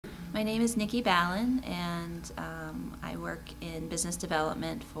My name is Nikki Ballin, and I work in business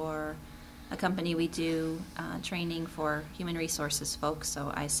development for a company. We do training for human resources folks,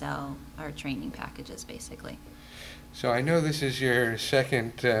 so I sell our training packages, basically. So I know this is your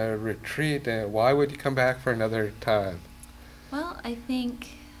second retreat. Why would you come back for another time? Well, I think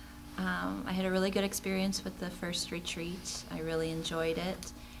I had a really good experience with the first retreat. I really enjoyed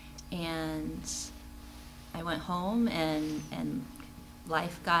it, and I went home and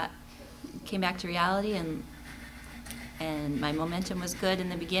life came back to reality, and my momentum was good in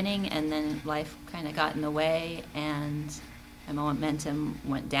the beginning, and then life kind of got in the way, and my momentum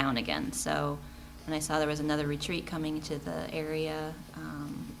went down again. So when I saw there was another retreat coming to the area,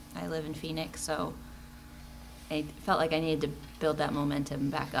 I live in Phoenix, so I felt like I needed to build that momentum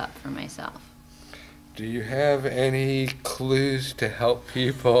back up for myself. Do you have any clues to help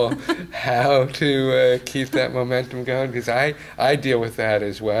people how to keep that momentum going? Because I deal with that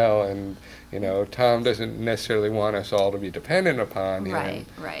as well, and Tom doesn't necessarily want us all to be dependent upon him.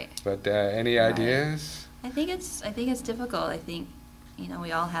 Right. But any ideas? I think it's difficult. I think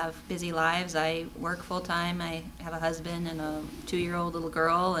we all have busy lives. I work full time. I have a husband and a 2-year-old little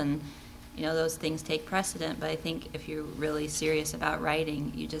girl, and those things take precedent. But I think if you're really serious about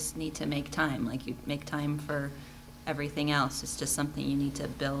writing, you just need to make time. Like you make time for everything else. It's just something you need to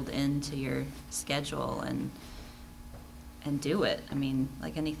build into your schedule and do it. I mean,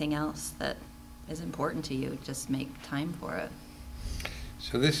 like anything else that is important to you, just make time for it.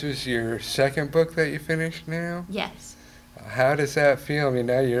 So this was your second book that you finished now? Yes. How does that feel? I mean,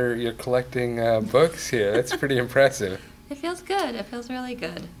 now you're collecting books here. That's pretty impressive. It feels good. It feels really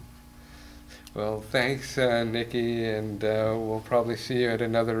good. Well, thanks, Nikki, and we'll probably see you at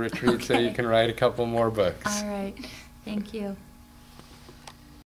another retreat so you can write a couple more books. All right. Thank you.